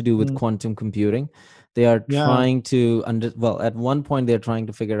it's to do with quantum computing. They are trying to at one point they're trying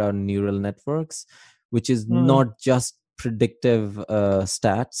to figure out neural networks, which is not just predictive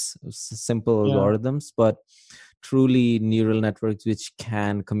stats, simple algorithms, but truly neural networks which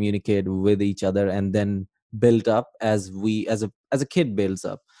can communicate with each other and then build up as a kid builds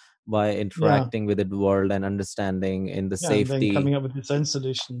up by interacting with the world and understanding in the safety, and then coming up with its own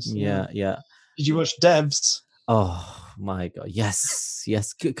solutions. Yeah. Did you watch Devs? Oh my God. Yes.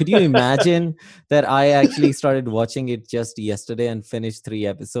 Could you imagine that I actually started watching it just yesterday and finished 3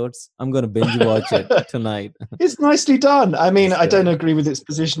 episodes? I'm going to binge watch it tonight. It's nicely done. I mean, I don't agree with its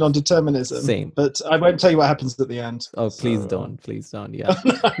position on determinism. Same. But I won't tell you what happens at the end. Oh, so. Please don't. Yeah.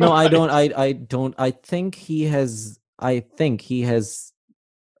 No, I don't. I don't. I think he has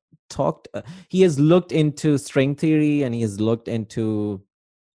talked, he has looked into string theory and he has looked into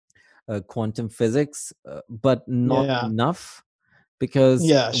quantum physics, but not enough, because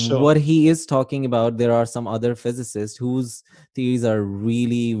what he is talking about, there are some other physicists whose theories are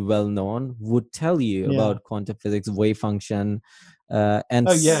really well known, would tell you about quantum physics, wave function, and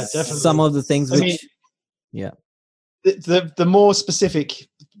definitely. Some of the things which the more specific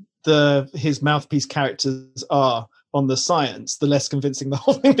his mouthpiece characters are on the science, the less convincing the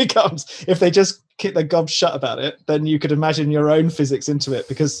whole thing becomes. If they just keep their gobs shut about it, then you could imagine your own physics into it,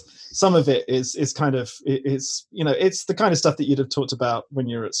 because some of it is kind of, it's the kind of stuff that you'd have talked about when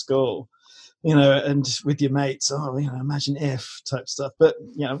you're at school. and with your mates, imagine if type stuff. But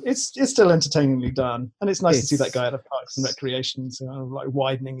it's still entertainingly done, and it's nice to see that guy out of Parks and Recreation, like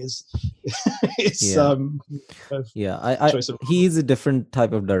widening his he's a different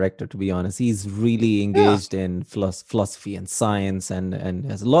type of director, to be honest. He's really engaged in philosophy and science, and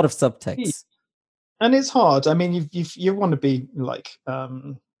has a lot of subtext. And it's hard. I mean, you want to be like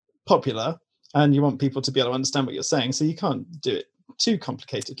popular, and you want people to be able to understand what you're saying, so you can't do it too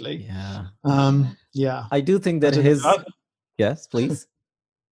complicatedly. I do think that yes, please.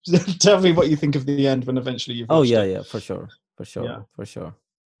 Tell me what you think of the end when eventually you've watched it. For sure.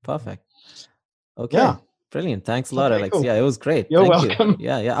 Perfect. Okay, brilliant. Thanks a lot, Alex. Cool. It was great. You're welcome. You.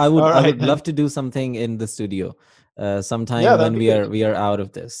 I would love to do something in the studio sometime when we are out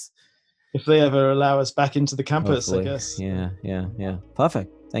of this, if they ever allow us back into the campus. Hopefully. I guess. Yeah.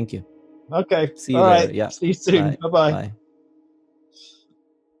 Perfect. Thank you. Okay. See you later. See you soon. Bye-bye. Bye.